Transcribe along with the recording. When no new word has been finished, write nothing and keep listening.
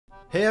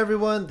Hey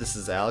everyone, this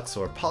is Alex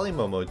or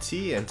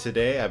PolymomoTea, and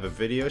today I have a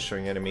video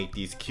showing how to make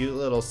these cute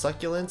little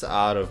succulents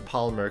out of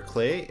polymer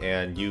clay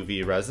and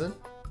UV resin.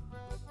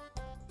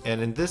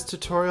 And in this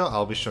tutorial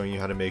I'll be showing you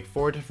how to make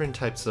 4 different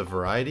types of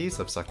varieties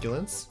of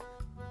succulents.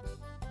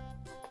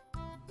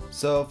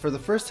 So for the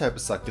first type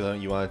of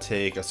succulent, you want to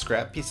take a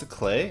scrap piece of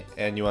clay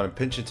and you want to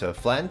pinch it into a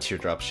flattened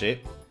teardrop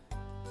shape.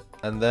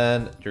 And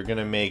then you're going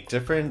to make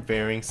different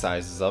varying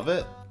sizes of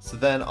it. So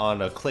then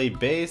on a clay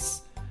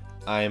base,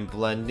 I'm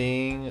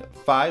blending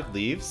 5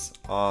 leaves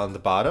on the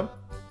bottom.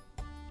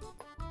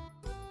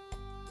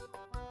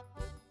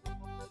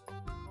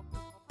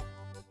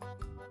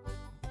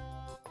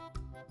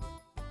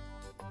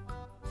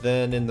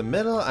 Then in the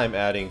middle, I'm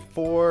adding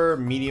 4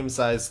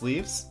 medium-sized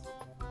leaves.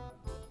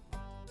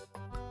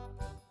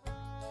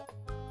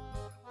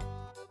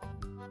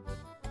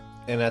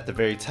 And at the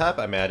very top,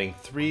 I'm adding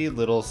 3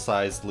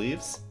 little-sized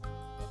leaves.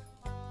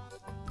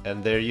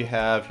 And there you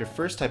have your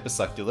first type of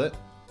succulent.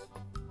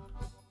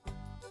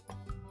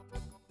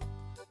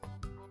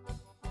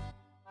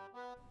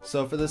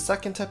 So for the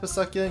second type of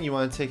succulent, you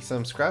want to take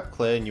some scrap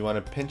clay and you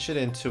want to pinch it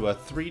into a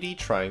 3D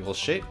triangle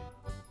shape.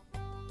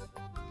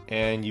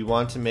 And you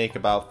want to make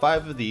about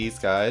 5 of these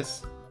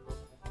guys.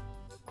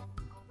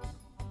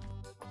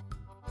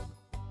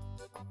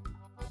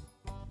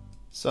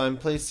 So I'm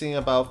placing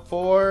about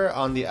 4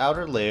 on the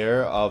outer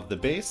layer of the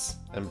base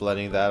and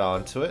blending that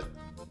onto it.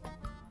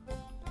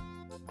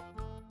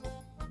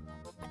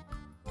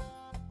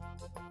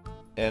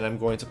 And I'm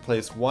going to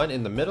place 1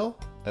 in the middle.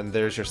 And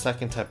there's your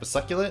second type of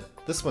succulent.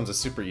 This one's a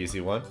super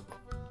easy one.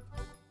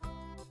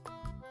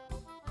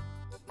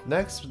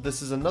 Next,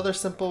 this is another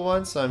simple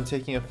one, so I'm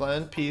taking a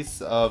flattened piece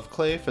of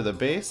clay for the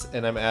base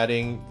and I'm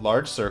adding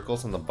large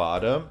circles on the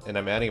bottom, and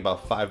I'm adding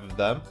about 5 of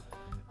them.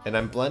 And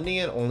I'm blending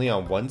it only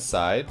on one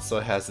side, so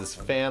it has this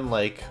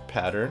fan-like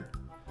pattern.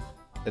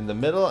 In the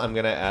middle, I'm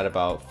going to add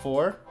about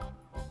 4.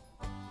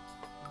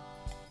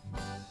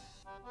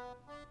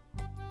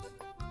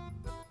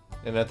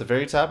 And at the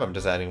very top, I'm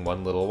just adding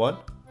 1 little one.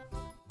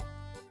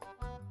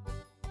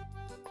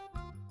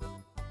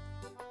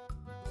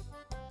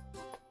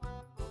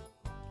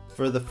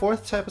 For the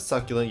fourth type of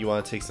succulent, you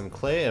want to take some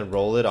clay and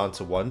roll it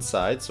onto one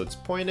side so it's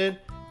pointed.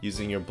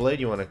 Using your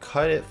blade, you want to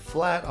cut it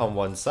flat on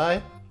one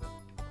side.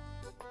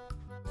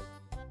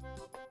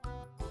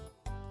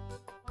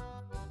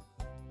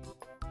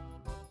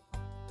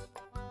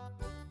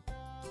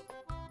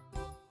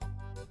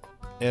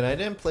 And I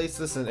didn't place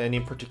this in any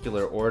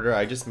particular order,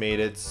 I just made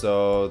it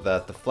so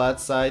that the flat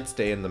sides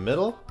stay in the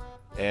middle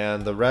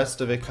and the rest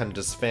of it kind of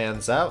just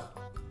fans out.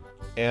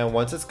 And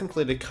once it's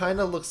completed, it kind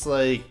of looks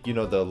like, you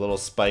know, the little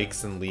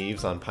spikes and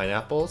leaves on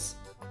pineapples.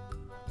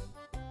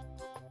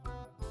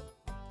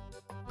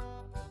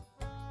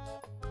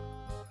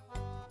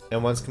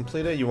 And once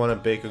completed, you want to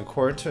bake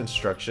according to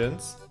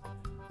instructions.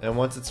 And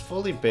once it's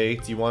fully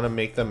baked, you want to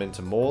make them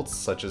into molds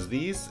such as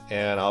these,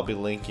 and I'll be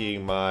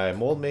linking my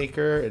mold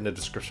maker in the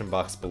description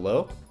box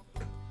below.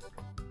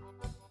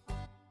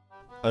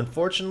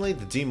 Unfortunately,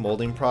 the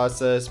demolding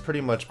process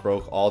pretty much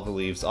broke all the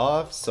leaves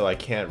off, so I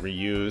can't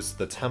reuse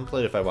the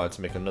template if I wanted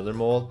to make another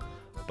mold,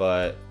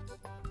 but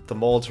the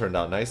mold turned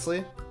out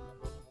nicely.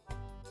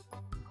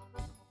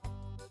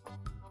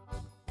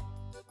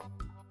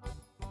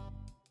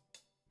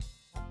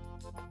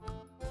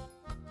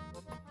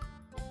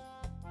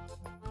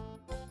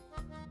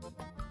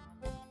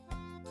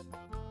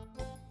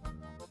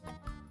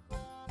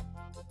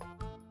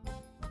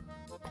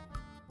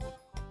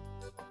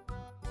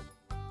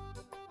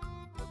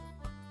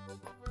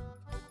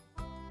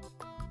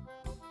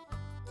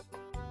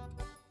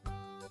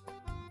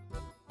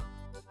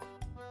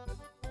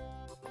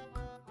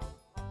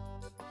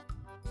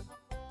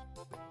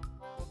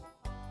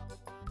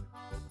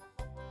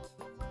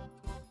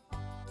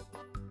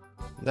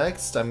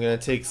 Next, I'm going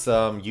to take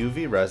some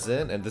UV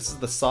resin, and this is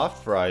the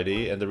soft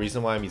variety, and the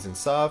reason why I'm using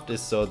soft is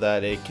so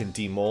that it can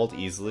demold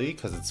easily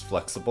because it's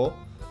flexible.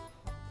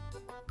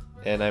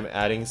 And I'm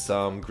adding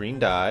some green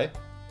dye.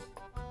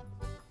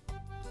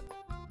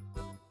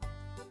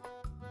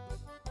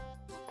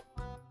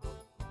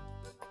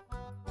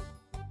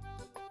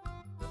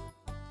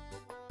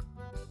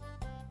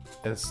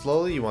 And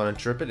slowly you want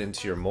to drip it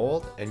into your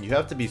mold, and you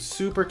have to be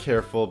super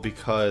careful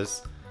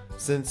because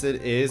since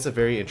it is a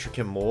very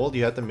intricate mold,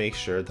 you have to make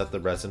sure that the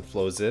resin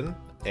flows in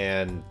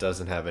and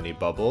doesn't have any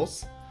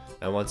bubbles.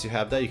 And once you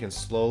have that, you can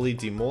slowly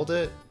demold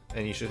it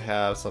and you should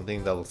have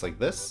something that looks like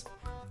this.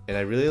 And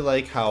I really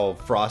like how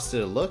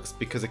frosted it looks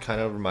because it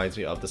kind of reminds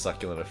me of the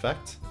succulent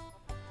effect.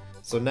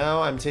 So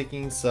now I'm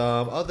taking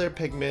some other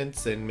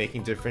pigments and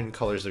making different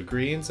colors of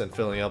greens and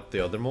filling up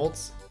the other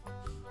molds.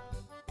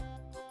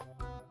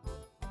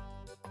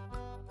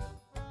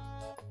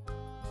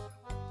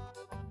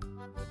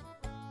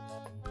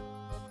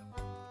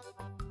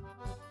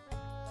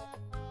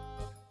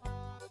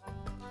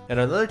 And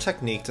another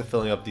technique to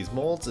filling up these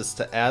molds is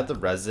to add the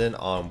resin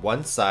on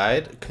one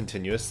side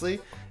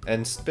continuously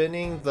and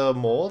spinning the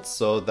mold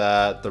so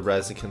that the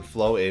resin can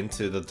flow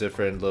into the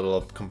different little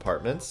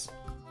compartments.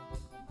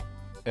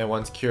 And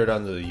once cured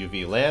under the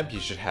UV lamp, you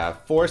should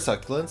have 4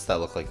 succulents that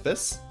look like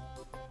this.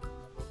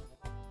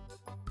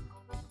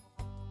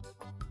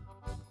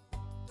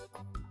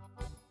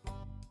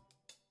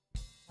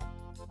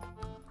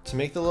 To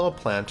make the little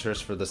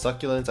planters for the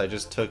succulents, I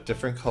just took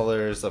different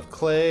colors of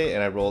clay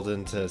and I rolled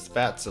into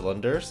fat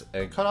cylinders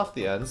and cut off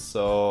the ends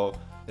so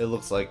it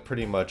looks like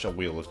pretty much a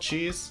wheel of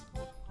cheese.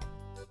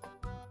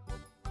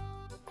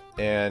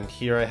 And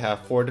here I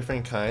have 4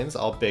 different kinds,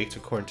 all baked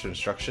according to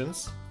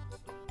instructions.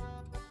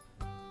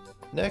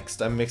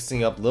 Next, I'm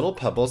mixing up little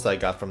pebbles that I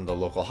got from the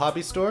local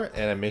hobby store,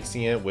 and I'm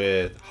mixing it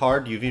with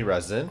hard UV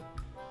resin.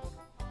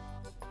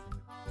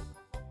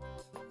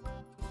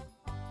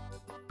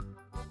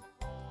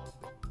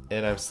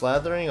 And I'm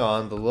slathering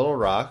on the little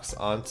rocks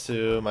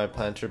onto my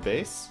planter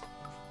base.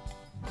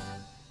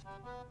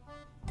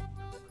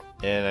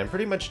 And I'm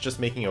pretty much just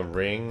making a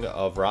ring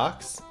of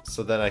rocks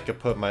so then I could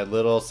put my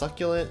little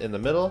succulent in the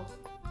middle.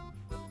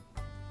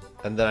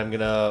 And then I'm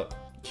gonna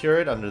cure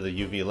it under the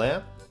UV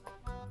lamp.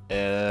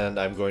 And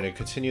I'm going to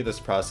continue this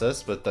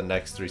process with the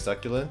next 3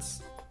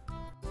 succulents.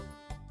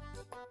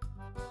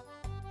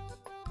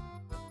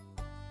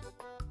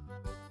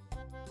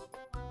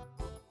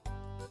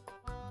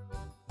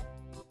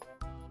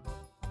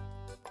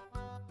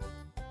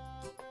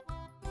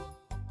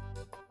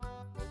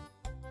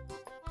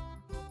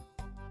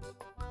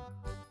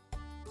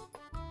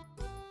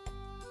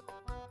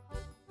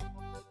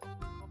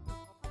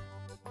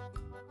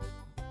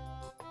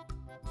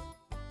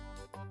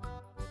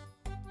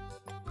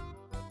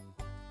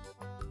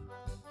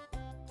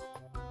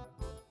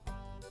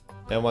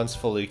 And once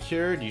fully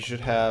cured, you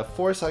should have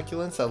 4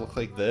 succulents that look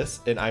like this.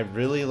 And I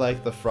really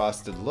like the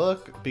frosted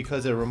look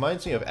because it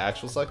reminds me of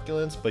actual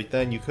succulents, but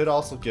then you could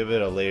also give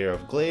it a layer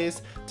of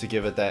glaze to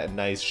give it that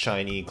nice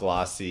shiny,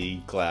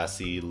 glossy,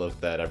 glassy look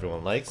that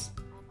everyone likes.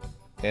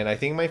 And I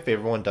think my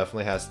favorite one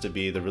definitely has to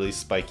be the really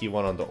spiky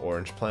one on the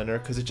orange planter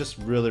because it just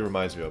really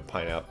reminds me of a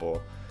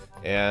pineapple.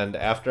 And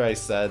after I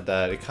said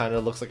that it kind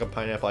of looks like a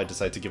pineapple, I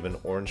decided to give an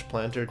orange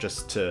planter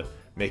just to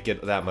make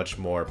it that much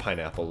more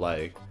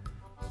pineapple-like.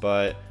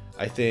 But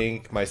I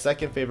think my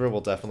second favorite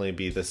will definitely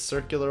be this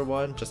circular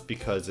one just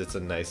because it's a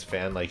nice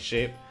fan-like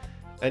shape.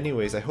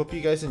 Anyways, I hope you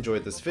guys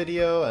enjoyed this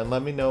video and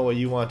let me know what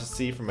you want to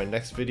see from my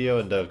next video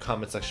in the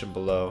comment section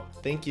below.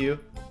 Thank you!